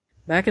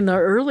Back in the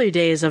early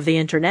days of the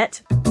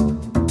internet.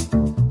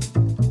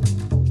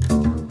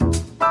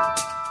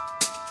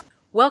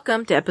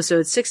 Welcome to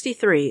episode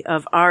 63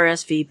 of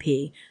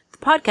RSVP, the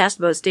podcast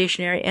about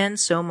stationery and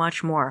so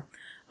much more.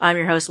 I'm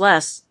your host,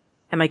 Les,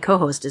 and my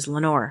co-host is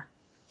Lenore.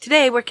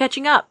 Today we're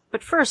catching up,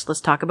 but first let's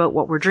talk about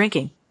what we're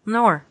drinking.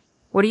 Lenore,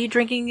 what are you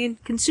drinking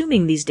and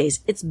consuming these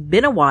days? It's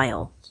been a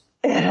while.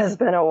 It has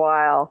been a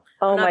while.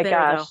 Oh my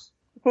gosh.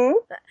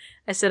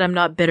 I said I'm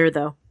not bitter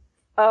though.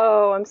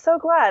 Oh, I'm so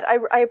glad.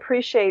 I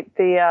appreciate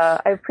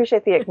the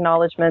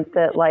acknowledgement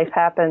that life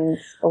happens.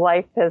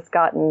 Life has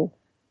gotten,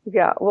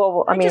 yeah.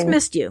 Well, I mean, just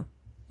missed you.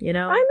 You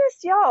know, I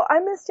missed y'all. I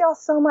missed y'all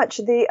so much.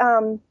 It's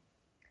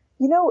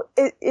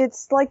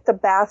like the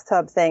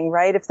bathtub thing,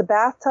 right? If the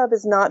bathtub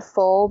is not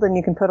full, then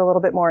you can put a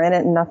little bit more in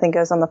it and nothing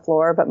goes on the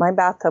floor. But my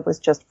bathtub was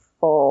just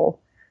full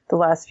the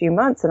last few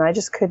months, and I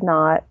just could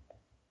not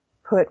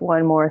put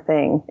one more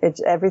thing.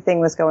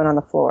 Everything was going on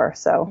the floor,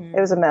 so it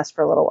was a mess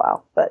for a little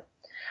while. But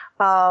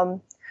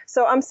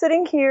so I'm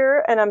sitting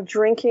here and I'm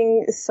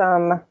drinking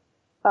some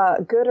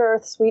Good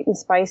Earth sweet and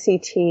spicy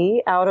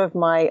tea out of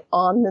my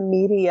On the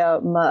Media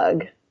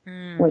mug,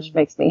 which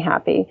makes me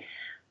happy.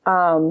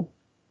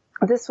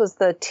 This was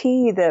the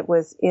tea that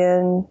was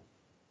in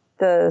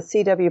the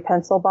CW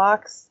pencil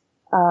box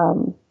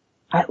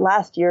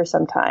last year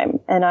sometime,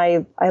 and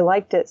I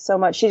liked it so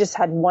much. She just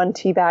had one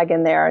tea bag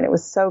in there, and it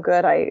was so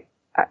good. I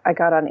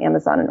got on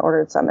Amazon and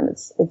ordered some, and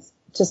it's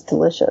just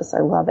delicious. I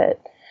love it.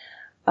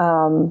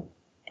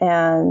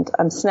 And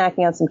I'm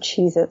snacking on some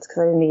Cheez-Its because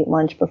I didn't eat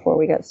lunch before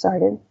we got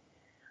started.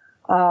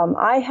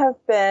 I've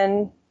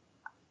been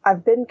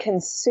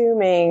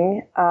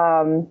consuming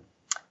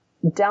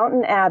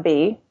Downton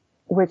Abbey,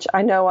 which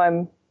I know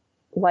I'm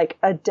like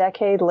a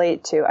decade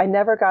late to. I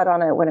never got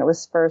on it when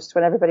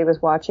everybody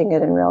was watching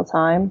it in real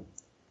time,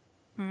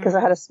 because I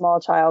had a small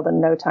child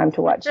and no time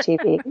to watch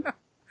TV.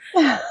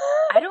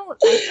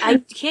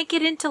 I can't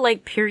get into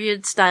like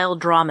period style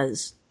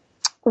dramas.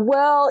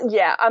 Well,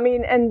 yeah, I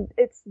mean, and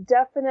it's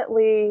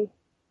definitely,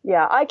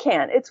 yeah, I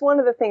can. It's one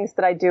of the things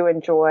that I do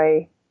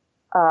enjoy,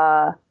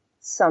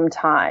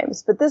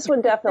 sometimes, but this one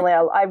definitely,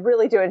 I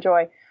really do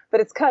enjoy, but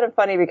it's kind of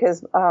funny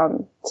because,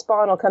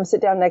 Spawn will come sit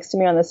down next to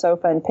me on the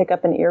sofa and pick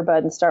up an earbud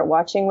and start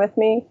watching with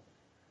me.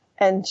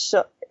 And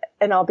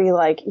I'll be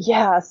like,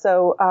 yeah,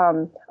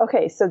 so,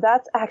 okay, so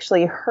that's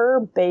actually her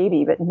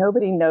baby, but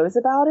nobody knows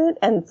about it.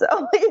 And so,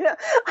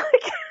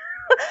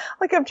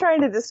 like I'm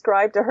trying to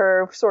describe to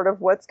her sort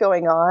of what's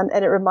going on.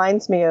 And it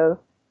reminds me of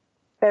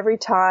every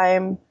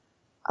time,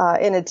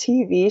 in a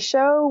TV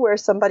show where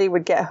somebody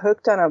would get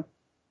hooked on a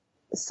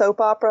soap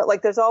opera.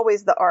 Like there's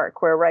always the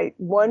arc where, right,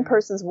 one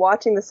person's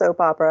watching the soap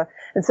opera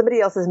and somebody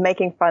else is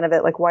making fun of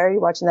it. Like, why are you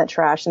watching that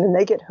trash? And then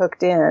they get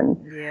hooked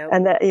in. Yep.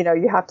 And that,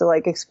 you have to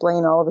like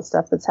explain all of the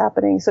stuff that's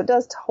happening. So it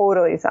does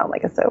totally sound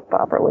like a soap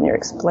opera when you're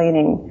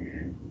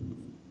explaining.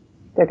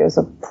 There goes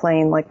a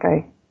plane like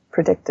I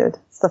predicted.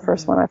 It's the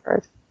first one I've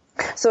heard.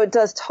 So it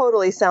does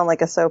totally sound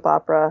like a soap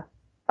opera,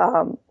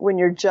 when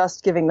you're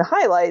just giving the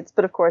highlights,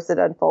 but of course it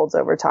unfolds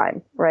over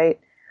time. Right.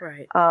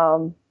 Right.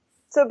 So,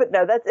 but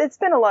no, it's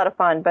been a lot of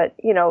fun, but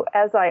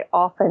as I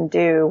often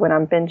do when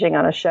I'm binging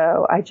on a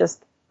show, I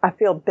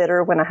feel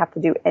bitter when I have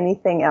to do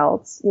anything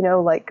else,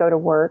 like go to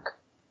work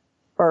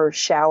or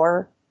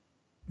shower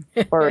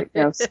or,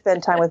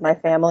 spend time with my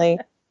family.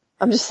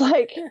 I'm just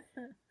like,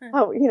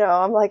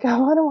 I'm like, I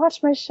want to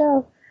watch my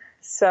show.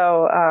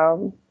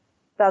 So,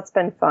 that's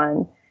been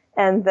fun.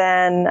 And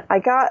then I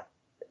got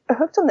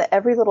hooked on the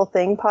Every Little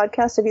Thing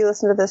podcast. Have you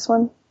listened to this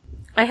one?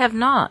 I have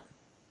not.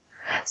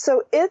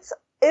 So it's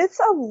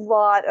a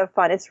lot of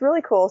fun. It's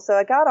really cool. So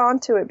I got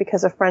onto it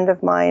because a friend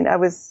of mine,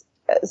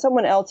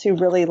 someone else who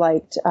really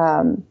liked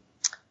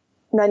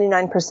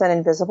 99%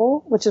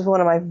 Invisible, which is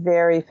one of my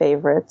very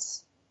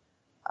favorites.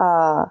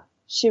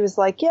 She was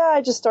like, yeah,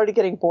 I just started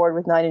getting bored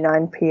with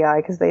 99PI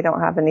because they don't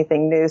have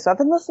anything new. So I've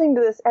been listening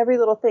to this Every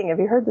Little Thing. Have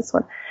you heard this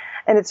one?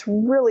 And it's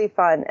really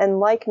fun.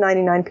 And like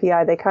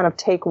 99PI, they kind of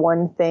take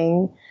one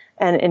thing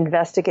and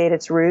investigate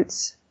its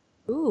roots.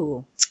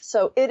 Ooh.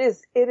 So it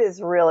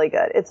is really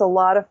good. It's a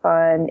lot of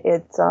fun.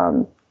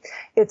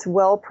 It's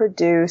well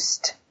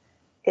produced.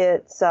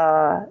 It's,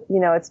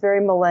 it's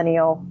very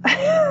millennial,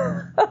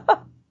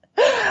 but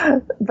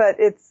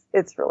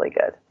it's really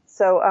good.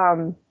 So,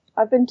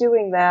 I've been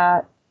doing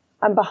that.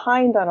 I'm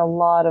behind on a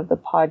lot of the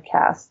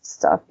podcast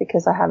stuff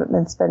because I haven't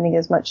been spending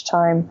as much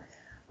time,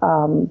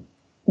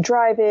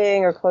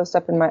 driving or closed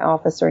up in my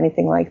office or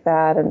anything like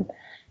that. And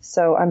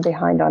so I'm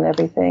behind on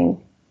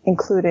everything,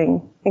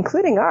 including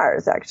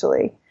ours,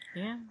 actually.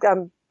 Yeah.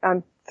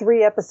 I'm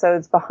 3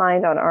 episodes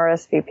behind on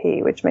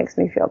RSVP, which makes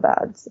me feel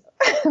bad.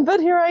 But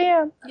here I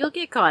am. You'll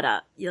get caught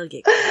up.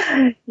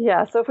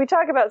 Yeah. So if we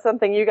talk about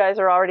something you guys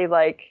are already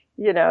like,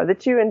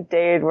 that you and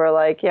Dade were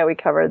like, yeah, we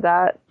covered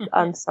that.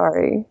 I'm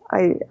sorry.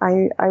 I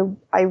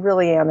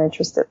really am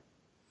interested.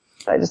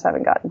 I just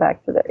haven't gotten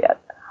back to there yet.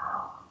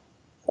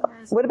 So,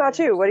 what about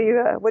you? What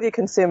are you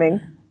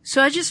consuming?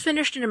 So I just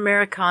finished an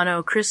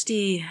Americano.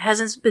 Christy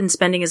hasn't been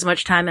spending as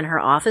much time in her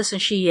office,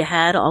 and she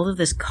had all of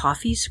this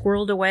coffee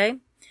squirreled away.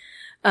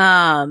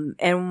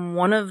 And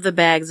one of the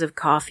bags of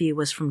coffee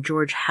was from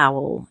George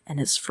Howell, and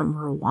it's from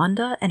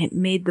Rwanda, and it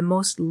made the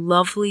most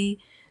lovely,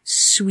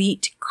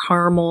 sweet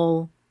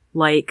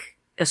caramel-like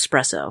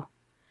espresso.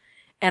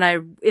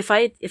 And if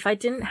I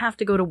didn't have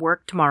to go to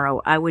work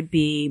tomorrow, I would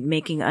be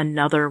making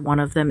another one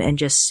of them and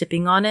just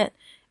sipping on it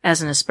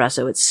as an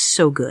espresso. It's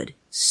so good.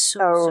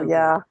 So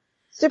yeah. good.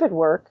 Stupid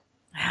work.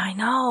 I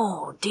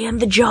know. Damn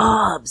the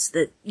jobs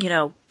that,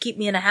 keep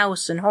me in a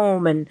house and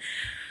home and,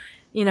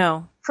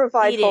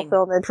 Provide eating,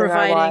 fulfillment in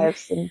our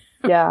lives. And,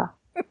 yeah.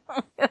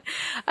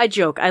 I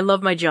joke. I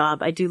love my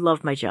job. I do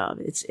love my job.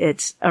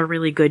 It's a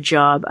really good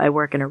job. I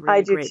work in a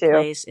really great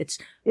place. It's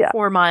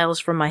 4 miles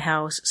from my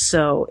house,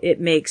 so it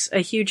makes a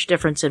huge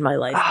difference in my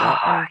life.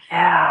 I'm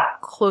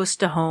close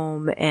to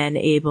home and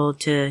able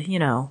to,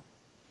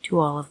 do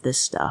all of this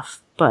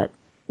stuff. But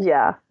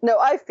yeah, no,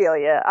 I feel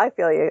you.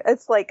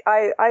 It's like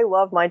I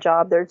love my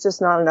job. There's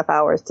just not enough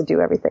hours to do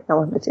everything I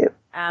want to do.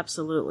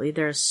 Absolutely.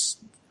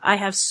 I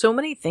have so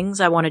many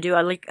things I want to do.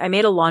 I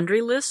made a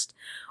laundry list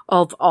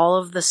of all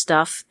of the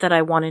stuff that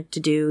I wanted to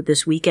do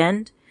this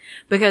weekend.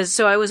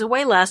 So I was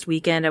away last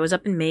weekend. I was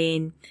up in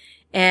Maine.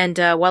 And,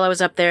 while I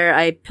was up there,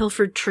 I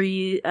pilfered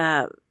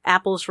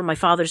apples from my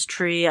father's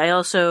tree. I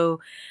also,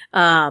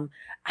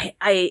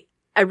 I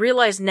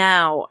realize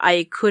now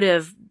I could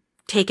have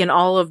taken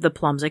all of the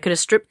plums. I could have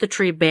stripped the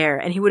tree bare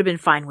and he would have been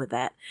fine with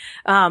that.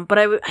 But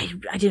I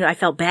didn't, I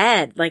felt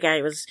bad. Like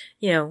I was,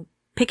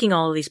 picking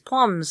all of these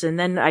plums. And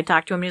then I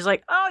talked to him and he's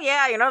like, oh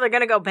yeah, they're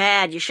going to go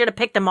bad. You should have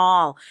picked them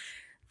all.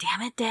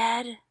 Damn it,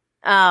 Dad.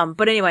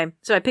 But anyway,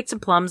 so I picked some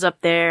plums up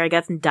there. I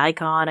got some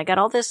daikon. I got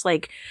all this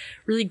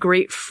really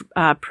great,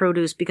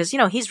 produce because,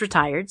 he's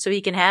retired. So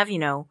he can have,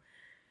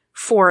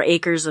 4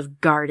 acres of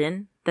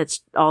garden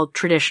that's all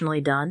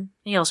traditionally done.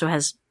 He also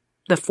has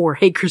the 4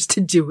 acres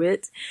to do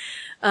it.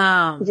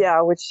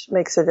 Which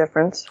makes a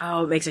difference.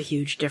 Oh, it makes a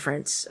huge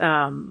difference.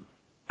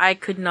 I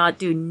could not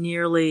do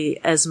nearly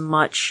as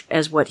much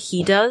as what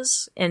he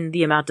does in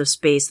the amount of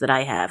space that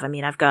I have. I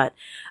mean, I've got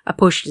I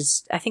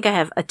think I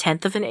have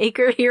 1/10 of an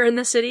acre here in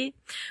the city,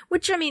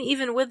 which,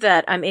 even with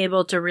that, I'm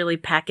able to really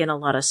pack in a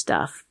lot of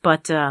stuff.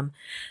 But, so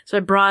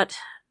I brought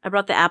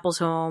the apples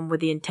home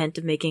with the intent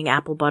of making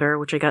apple butter,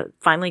 which I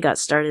finally got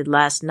started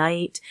last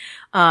night.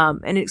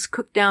 And it's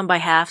cooked down by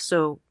half.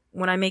 So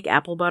when I make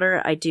apple butter,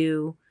 I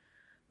do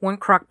 1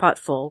 crock pot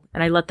full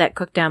and I let that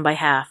cook down by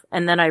half.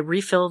 And then I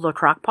refill the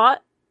crock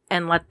pot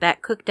and let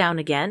that cook down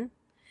again.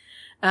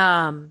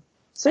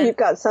 So you've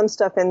got some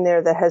stuff in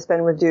there that has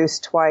been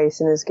reduced twice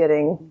and is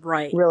getting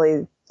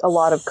really a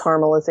lot of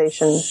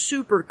caramelization.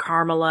 Super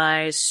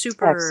caramelized,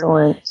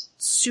 excellent,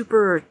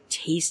 super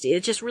tasty.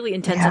 It just really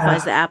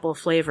intensifies the apple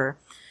flavor.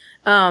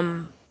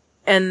 And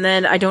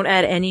then I don't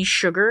add any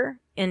sugar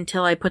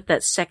until I put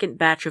that second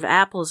batch of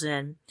apples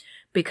in,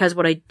 because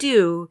what I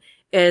do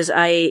is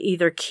I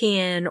either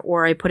can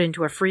or I put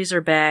into a freezer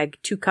bag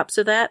 2 cups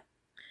of that.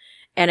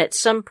 And at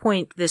some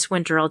point this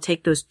winter, I'll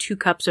take those 2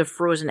 cups of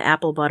frozen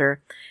apple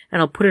butter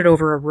and I'll put it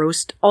over a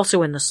roast,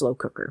 also in the slow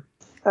cooker.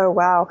 Oh,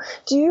 wow.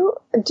 Do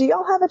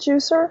y'all have a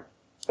juicer?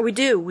 We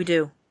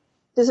do.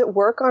 Does it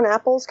work on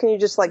apples? Can you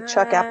just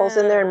chuck apples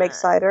in there and make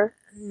cider?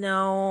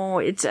 No,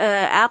 it's,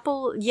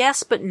 apple,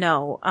 yes, but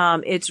no.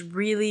 It's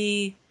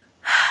really,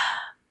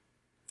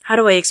 how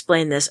do I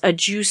explain this? A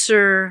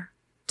juicer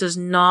does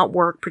not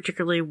work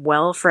particularly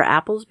well for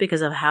apples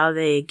because of how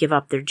they give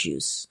up their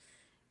juice.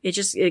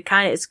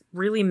 It's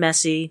really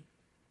messy.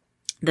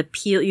 The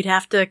peel, you'd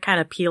have to kind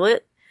of peel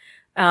it.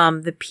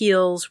 The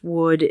peels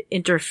would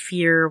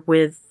interfere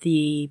with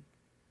the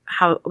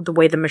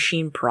way the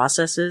machine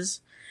processes.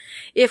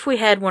 If we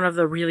had one of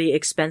the really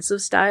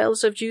expensive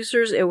styles of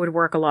juicers, it would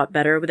work a lot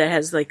better, but that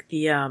has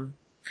the,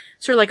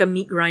 sort of like a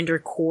meat grinder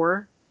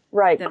core.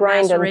 Right.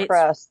 Grind and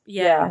press.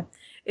 Yeah.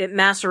 It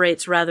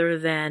macerates rather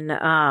than,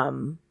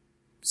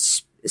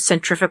 uses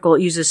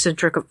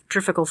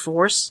centrifugal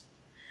force.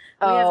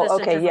 We have the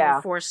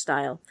centrifugal force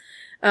style.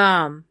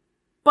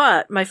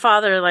 But my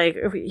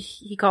father,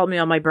 he called me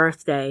on my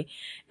birthday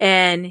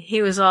and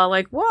he was all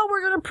like, well, we're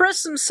going to press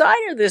some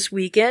cider this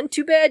weekend.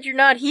 Too bad you're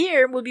not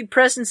here. We'll be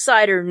pressing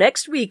cider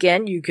next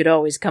weekend. You could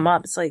always come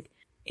up.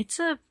 It's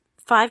a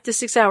 5 to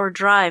 6 hour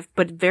drive,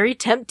 but very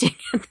tempting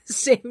at the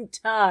same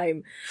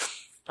time.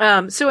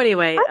 So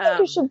anyway, I think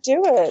you should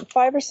do it.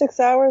 5 or 6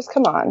 hours.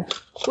 Come on.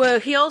 Well,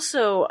 he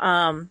also,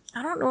 I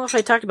don't know if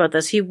I talked about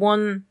this. He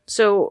won,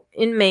 so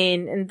in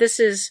Maine, and this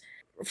is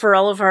for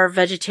all of our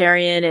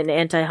vegetarian and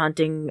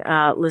anti-hunting,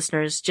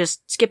 listeners,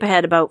 just skip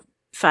ahead about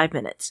 5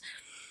 minutes.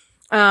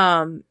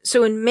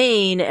 So in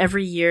Maine,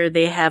 every year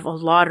they have a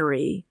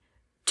lottery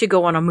to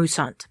go on a moose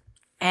hunt.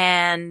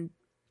 And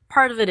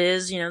part of it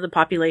is, the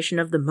population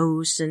of the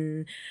moose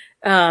and,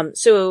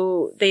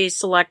 so they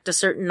select a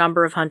certain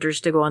number of hunters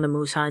to go on the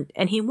moose hunt,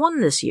 and he won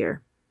this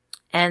year.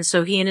 And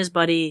so he and his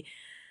buddy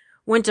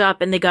went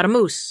up and they got a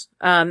moose.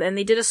 And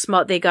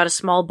they got a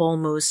small bull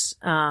moose.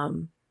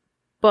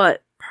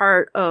 But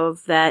part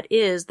of that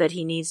is that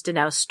he needs to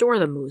now store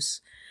the moose.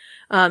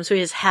 So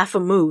he has half a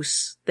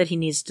moose that he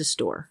needs to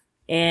store.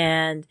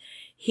 And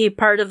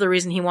part of the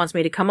reason he wants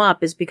me to come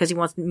up is because he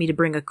wants me to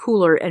bring a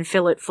cooler and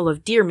fill it full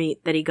of deer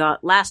meat that he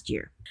got last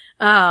year.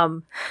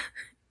 And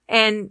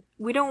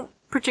we don't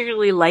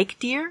particularly like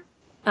deer,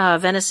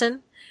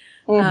 venison.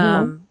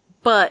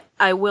 But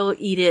I will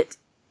eat it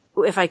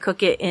if I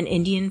cook it in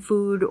Indian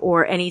food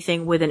or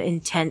anything with an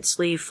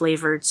intensely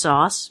flavored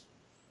sauce.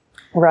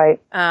 Right.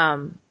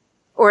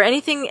 Or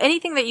anything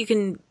that you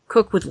can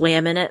cook with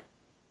lamb in it,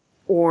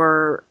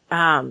 or,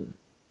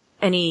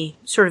 any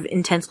sort of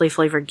intensely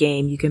flavored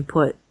game you can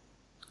put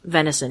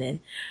venison in.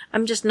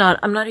 I'm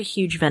not a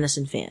huge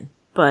venison fan,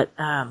 but,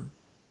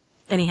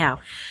 anyhow,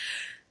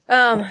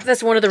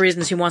 that's one of the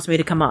reasons he wants me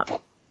to come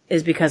up,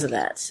 is because of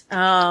that.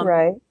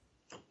 Right.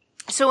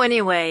 So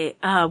anyway,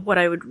 what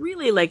I would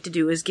really like to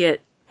do is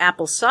get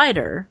apple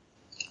cider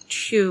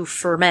to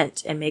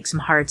ferment and make some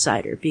hard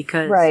cider,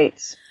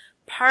 because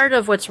part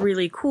of what's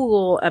really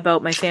cool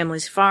about my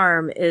family's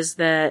farm is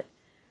that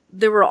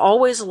there were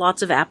always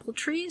lots of apple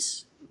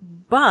trees,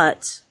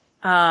 but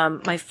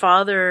my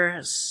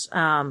father's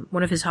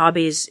one of his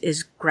hobbies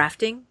is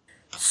grafting.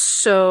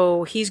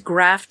 So he's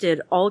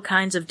grafted all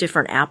kinds of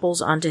different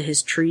apples onto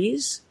his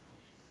trees,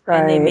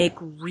 and they make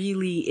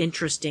really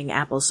interesting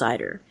apple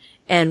cider.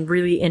 And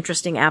really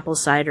interesting apple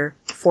cider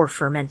for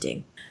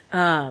fermenting.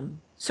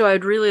 So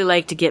I'd really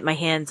like to get my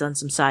hands on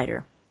some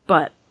cider.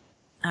 But,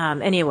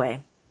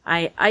 anyway,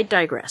 I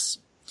digress.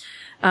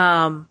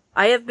 I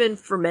have been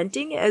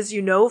fermenting, as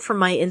you know, from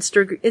my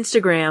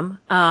Instagram.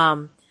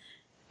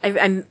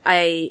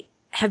 I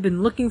have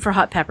been looking for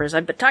hot peppers.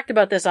 I've talked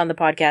about this on the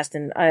podcast,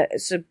 and,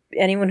 so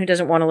anyone who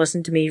doesn't want to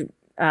listen to me,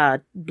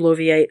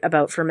 bloviate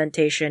about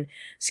fermentation,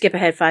 skip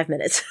ahead 5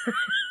 minutes.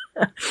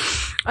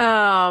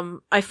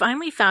 I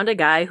finally found a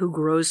guy who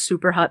grows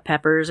super hot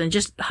peppers and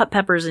just hot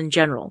peppers in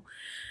general.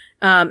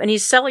 And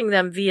he's selling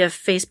them via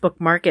Facebook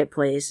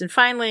Marketplace. And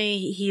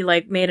finally, he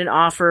made an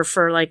offer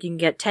for you can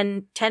get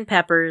 10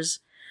 peppers,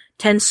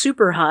 10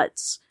 super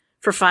huts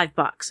for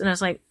 $5. And I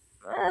was like,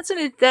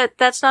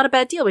 that's not a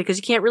bad deal, because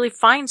you can't really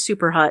find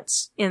super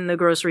huts in the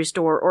grocery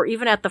store or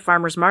even at the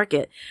farmer's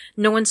market.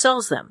 No one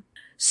sells them.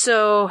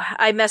 So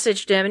I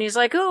messaged him and he's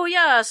like, oh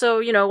yeah,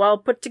 so, I'll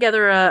put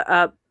together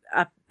a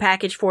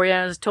package for you.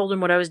 I told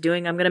him what I was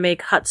doing. I'm going to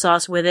make hot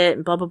sauce with it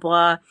and blah, blah,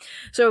 blah.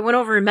 So I went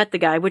over and met the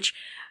guy, which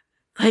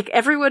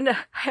everyone I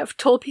have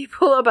told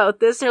people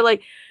about this. They're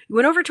like, you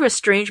went over to a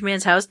strange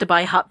man's house to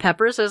buy hot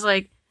peppers. I was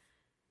like,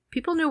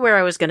 people knew where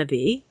I was going to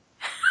be.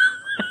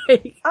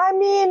 I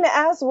mean,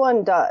 as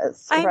one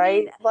does,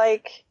 right? Mean,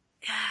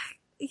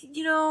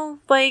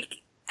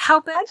 how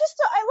bad?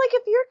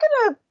 If you're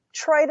going to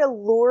try to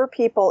lure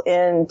people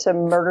in to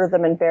murder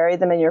them and bury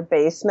them in your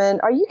basement,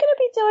 are you going to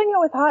be doing it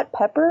with hot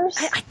peppers?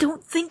 I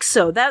don't think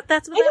so. That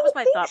was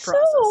my thought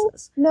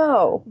process.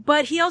 No.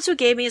 But he also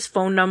gave me his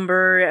phone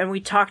number and we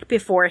talked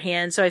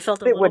beforehand, so I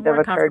felt a little more comfortable. It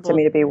wouldn't have occurred to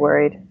me to be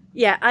worried.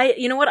 Yeah,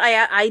 you know what?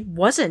 I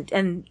wasn't.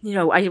 And,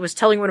 I was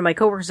telling one of my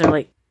coworkers, they're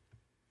like,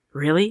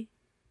 really?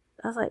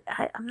 I was like,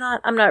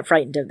 I'm not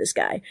frightened of this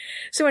guy.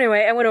 So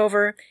anyway, I went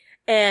over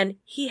and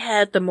he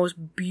had the most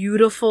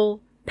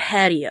beautiful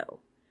patio.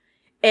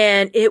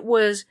 And it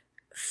was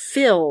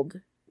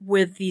filled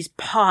with these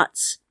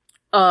pots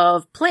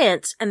of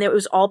plants, and it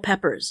was all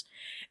peppers.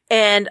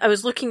 And I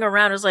was looking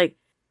around, I was like,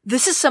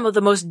 this is some of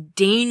the most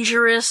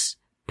dangerous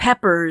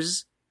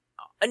peppers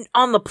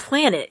on the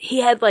planet.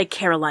 He had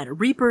Carolina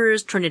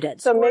Reapers,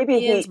 Trinidad so Scorpions, maybe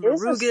he is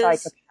Marugas. a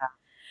psychopath.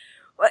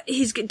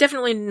 He's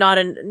definitely not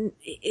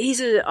he's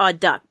an odd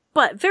duck,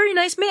 but very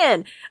nice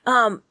man.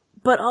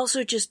 But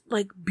also just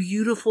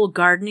beautiful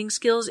gardening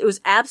skills. It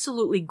was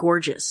absolutely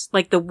gorgeous.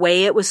 The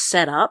way it was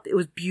set up, it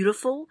was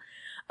beautiful.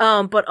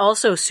 But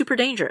also super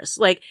dangerous.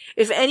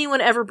 If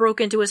anyone ever broke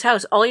into his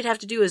house, all you'd have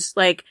to do is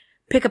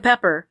pick a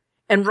pepper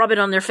and rub it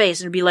on their face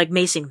and it'd be like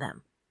macing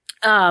them.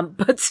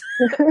 But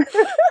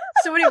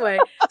so anyway,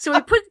 so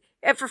we put,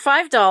 for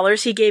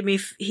 $5, he gave me,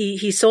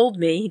 he sold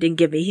me, he didn't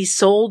give me, he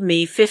sold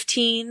me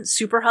 15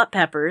 super hot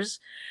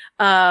peppers.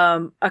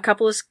 A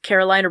couple of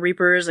Carolina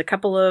Reapers, a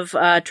couple of,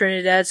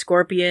 Trinidad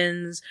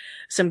Scorpions,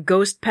 some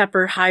ghost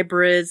pepper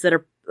hybrids that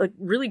are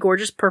really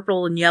gorgeous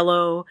purple and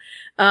yellow,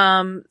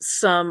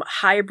 some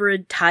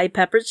hybrid Thai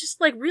peppers, just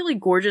really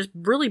gorgeous,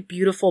 really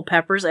beautiful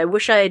peppers. I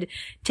wish I had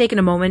taken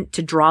a moment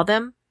to draw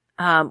them,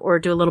 or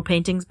do a little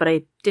paintings, but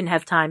I didn't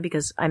have time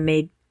because I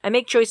make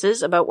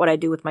choices about what I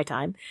do with my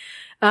time.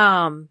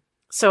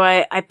 So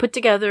I put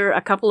together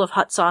a couple of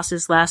hot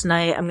sauces last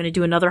night. I'm going to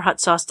do another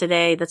hot sauce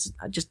today. That's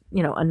just,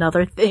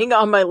 another thing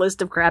on my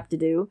list of crap to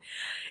do.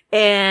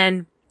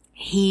 And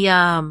he,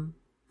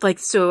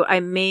 so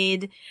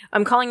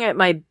I'm calling it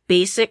my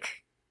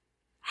basic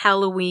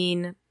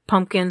Halloween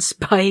pumpkin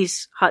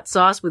spice hot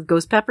sauce with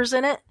ghost peppers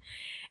in it.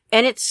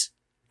 And it's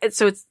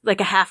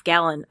a half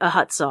gallon of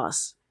hot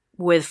sauce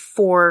with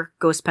 4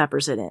 ghost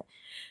peppers in it.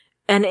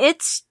 And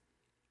it's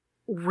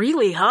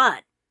really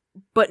hot,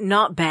 but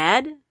not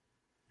bad.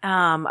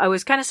 I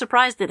was kind of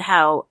surprised at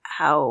how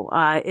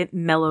it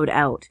mellowed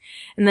out.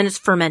 And then it's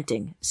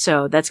fermenting.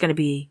 So that's going to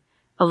be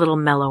a little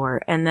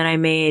mellower. And then I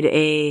made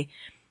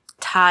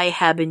Thai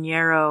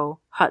habanero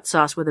hot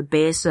sauce with a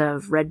base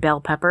of red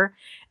bell pepper.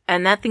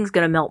 And that thing's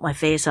gonna melt my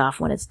face off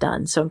when it's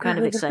done. So I'm kind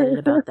of excited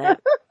about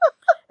that.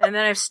 And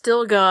then I've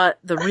still got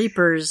the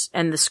Reapers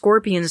and the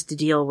Scorpions to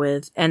deal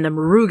with and the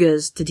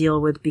Marugas to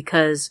deal with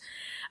because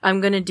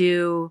I'm gonna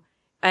do,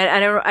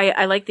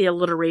 I like the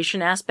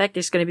alliteration aspect.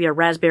 There's gonna be a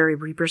raspberry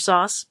Reaper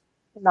sauce.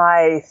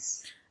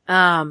 Nice.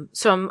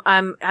 So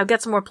I've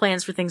got some more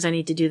plans for things I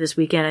need to do this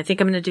weekend. I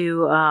think I'm gonna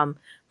do,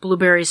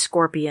 blueberry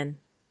Scorpion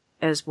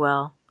as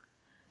well.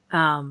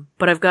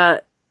 But I've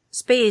got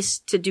space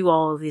to do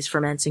all of these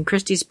ferments, and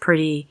Christy's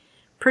pretty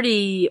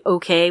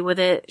okay with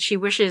it. She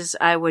wishes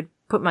I would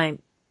put my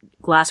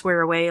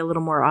glassware away a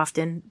little more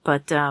often,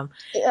 but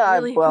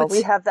really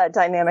we have that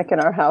dynamic in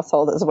our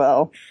household as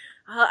well.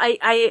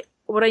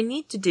 What I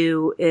need to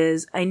do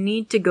is I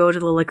need to go to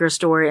the liquor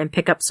store and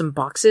pick up some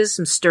boxes,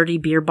 some sturdy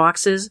beer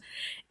boxes,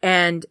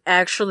 and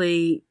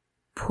actually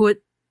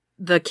put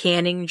the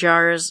canning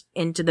jars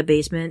into the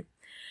basement.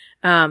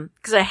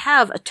 'Cause I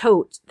have a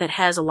tote that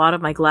has a lot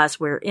of my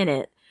glassware in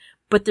it,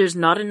 but there's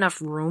not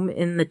enough room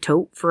in the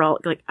tote for all,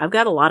 like, I've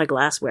got a lot of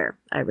glassware,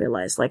 I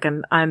realize. Like,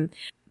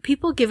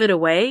 people give it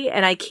away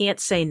and I can't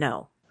say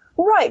no.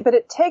 Right, but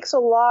it takes a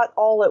lot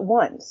all at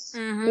once.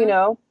 Mm-hmm. You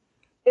know?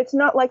 It's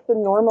not like the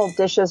normal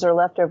dishes or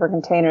leftover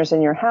containers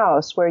in your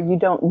house where you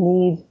don't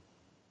need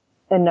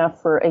enough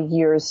for a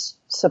year's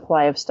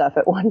supply of stuff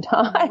at one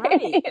time.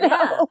 Right, you know?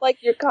 yeah. Like,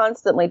 you're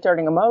constantly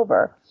turning them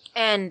over.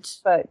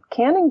 But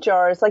canning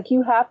jars, like,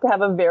 you have to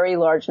have a very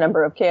large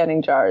number of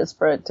canning jars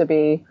for it to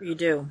be. You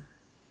do.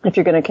 If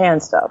you're going to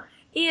can stuff.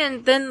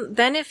 And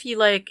then if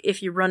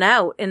you run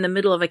out in the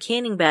middle of a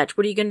canning batch,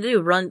 what are you going to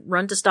do?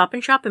 Run to Stop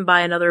and Shop and buy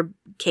another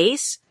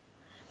case?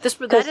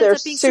 Because they're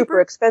super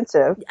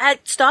expensive.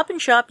 At Stop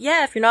and Shop,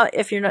 yeah, if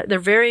you're not, they're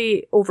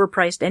very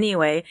overpriced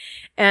anyway.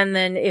 And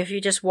then if you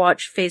just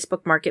watch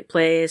Facebook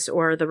Marketplace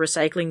or the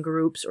recycling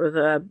groups or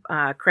the,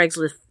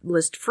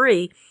 Craigslist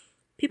free,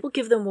 people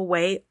give them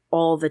away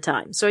all the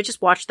time. So I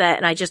just watch that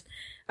and I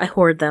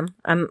hoard them.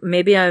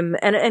 Maybe I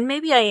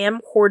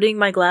am hoarding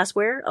my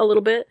glassware a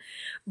little bit,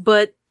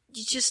 but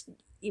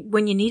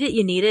when you need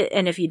it.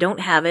 And if you don't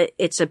have it,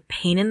 it's a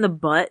pain in the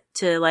butt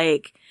to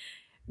like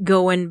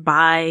go and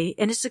buy,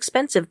 and it's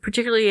expensive,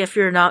 particularly if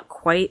you're not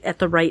quite at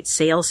the right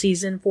sale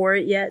season for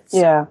it yet. So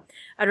yeah.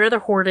 I'd rather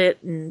hoard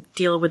it and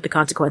deal with the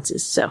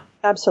consequences. So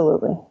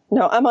absolutely.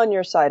 No, I'm on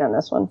your side on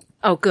this one.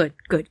 Oh, good.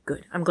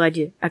 I'm glad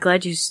you're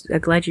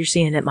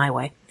seeing it my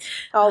way.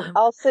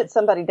 I'll sit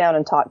somebody down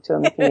and talk to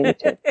him if you need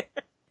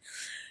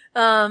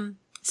to.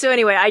 So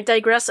anyway, I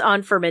digress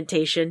on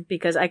fermentation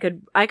because I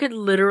could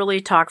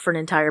literally talk for an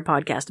entire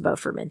podcast about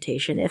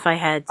fermentation if I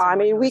had. I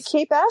mean, we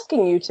keep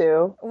asking you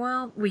to.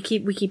 Well, we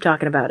keep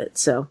talking about it.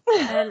 So,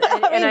 and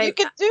you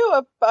could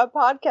do a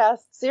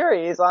podcast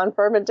series on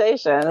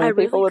fermentation, and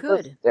people would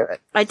listen to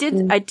it. I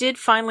did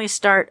finally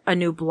start a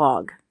new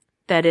blog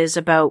that is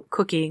about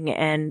cooking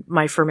and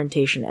my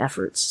fermentation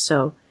efforts.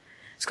 So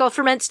it's called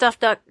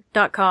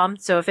fermentstuff.com.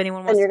 So if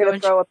anyone wants to go, and you're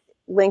going to throw a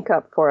link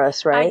up for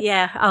us, right?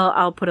 Yeah,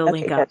 I'll put a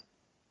link up. Good.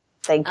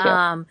 Thank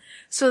you.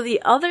 So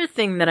the other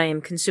thing that I am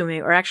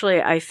consuming, or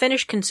actually I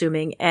finished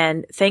consuming,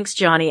 and thanks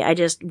Johnny, I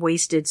just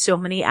wasted so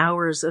many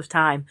hours of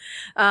time.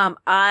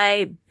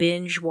 I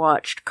binge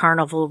watched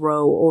Carnival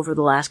Row over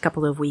the last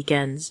couple of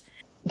weekends.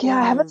 Yeah,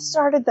 I haven't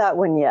started that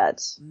one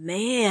yet.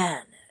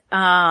 Man.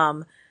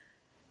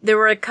 There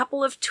were a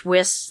couple of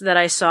twists that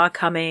I saw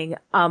coming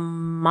a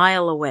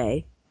mile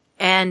away.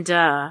 And,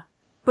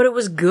 but it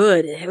was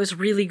good. It was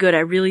really good. I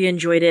really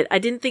enjoyed it. I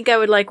didn't think I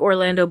would like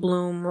Orlando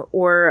Bloom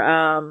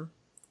or,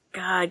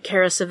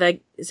 Cara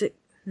Saveg. Is it?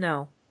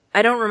 No.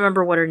 I don't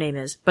remember what her name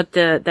is, but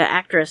the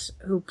actress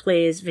who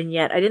plays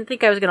Vignette, I didn't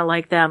think I was gonna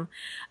like them.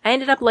 I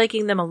ended up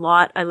liking them a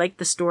lot. I liked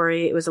the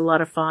story. It was a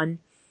lot of fun.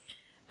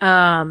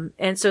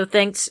 And so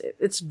thanks.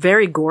 It's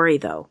very gory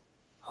though.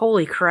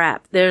 Holy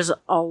crap. There's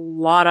a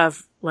lot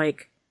of,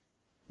 like,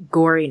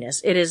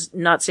 goriness. It is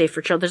not safe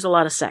for children. There's a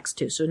lot of sex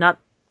too, so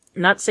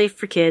not safe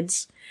for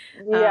kids.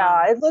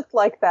 Yeah, it looked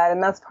like that,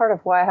 and that's part of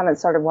why I haven't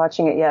started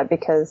watching it yet,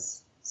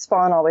 because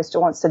Spawn always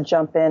wants to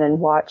jump in and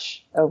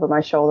watch over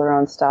my shoulder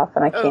on stuff,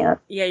 and I can't.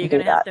 Yeah, you're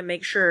gonna have to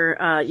make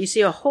sure, you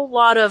see a whole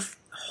lot of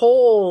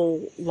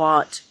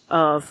both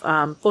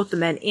the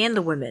men and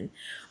the women,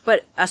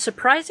 but a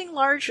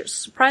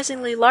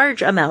surprisingly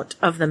large amount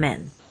of the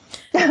men.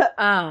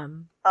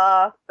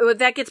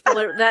 That gets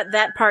blurred,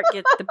 that part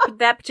gets,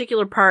 that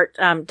particular part,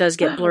 does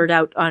get blurred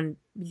out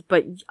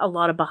but a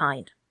lot of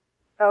behind.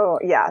 Oh,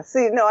 yeah.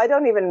 See, no,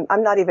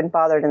 I'm not even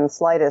bothered in the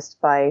slightest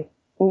by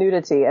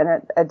nudity,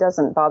 and it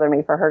doesn't bother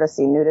me for her to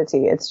see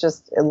nudity. It's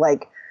just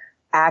like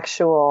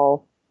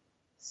actual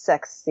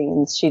sex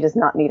scenes she does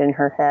not need in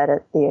her head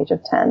at the age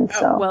of 10.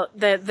 So. Well,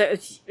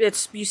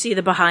 you see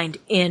the behind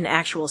in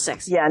actual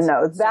sex scenes. Yeah,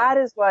 no, that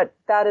is what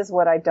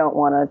I don't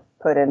want to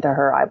put into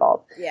her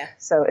eyeball. Yeah.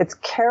 So it's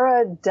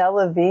Cara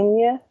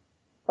Delevingne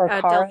or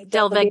Cara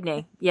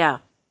Delevingne. Yeah.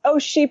 Oh,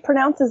 she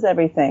pronounces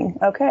everything.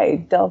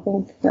 Okay,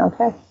 Delevingne.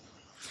 Okay.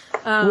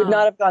 Would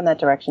not have gone that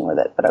direction with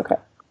it, but okay.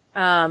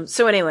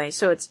 So anyway,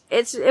 so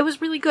it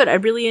was really good. I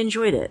really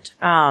enjoyed it.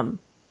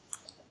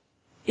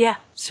 Yeah.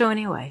 So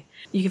anyway,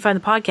 you can find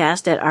the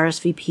podcast at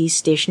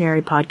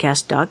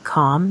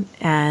rsvpstationarypodcast.com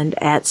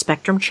and at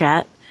Spectrum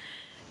Chat.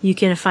 You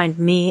can find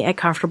me at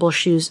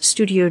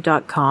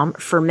comfortableshoesstudio.com,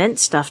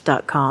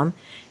 fermentstuff.com,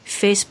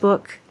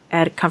 Facebook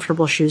at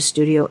Comfortable Shoes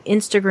Studio,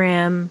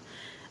 Instagram,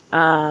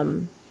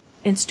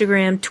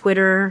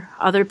 Twitter,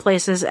 other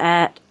places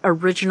at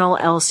Original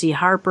LC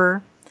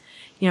Harper.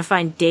 You can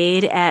find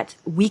Dade at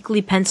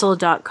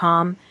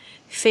weeklypencil.com,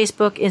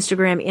 Facebook,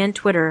 Instagram, and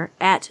Twitter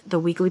at The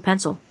Weekly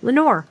Pencil.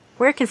 Lenore,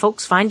 where can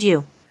folks find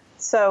you?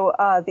 So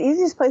the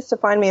easiest place to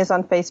find me is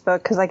on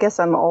Facebook, because I guess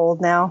I'm old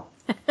now.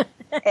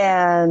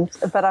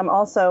 But I'm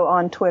also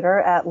on Twitter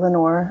at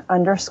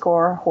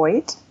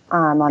Lenore_Hoyt.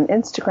 I'm on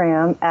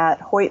Instagram at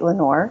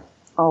HoytLenore,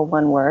 all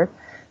one word,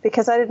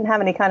 because I didn't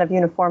have any kind of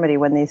uniformity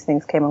when these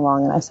things came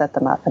along and I set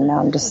them up, and now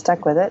I'm just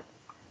stuck with it.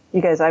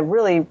 You guys, I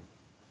really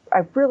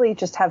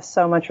just have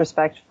so much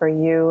respect for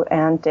you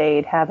and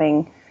Dade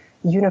having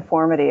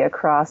uniformity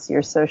across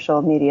your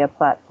social media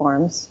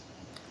platforms.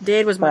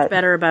 Dade was much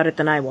better about it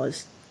than I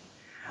was.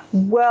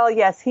 Well,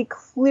 yes, he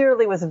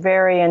clearly was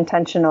very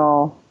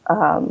intentional,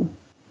 in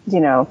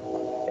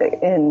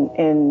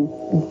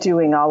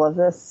doing all of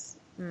this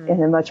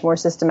in a much more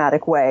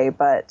systematic way.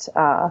 But,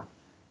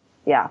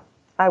 yeah,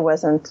 I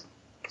wasn't.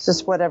 It's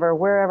just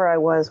wherever I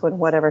was when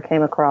whatever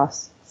came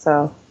across.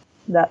 So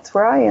that's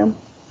where I am.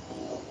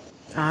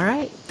 All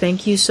right.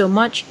 Thank you so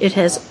much. It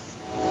has,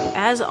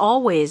 as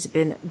always,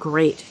 been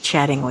great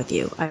chatting with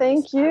you.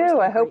 Thank you.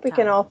 I hope we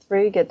can all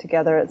three get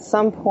together at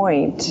some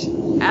point.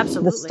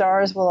 Absolutely. The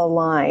stars will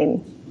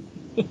align.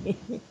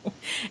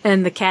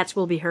 And the cats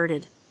will be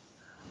herded.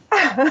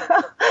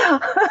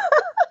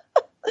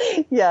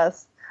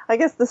 Yes. I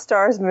guess the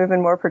stars move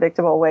in more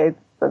predictable ways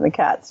than the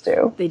cats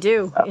do. They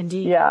do,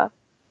 indeed. Yeah.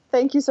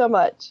 Thank you so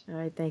much. All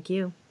right. Thank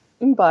you.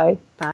 Bye. Bye.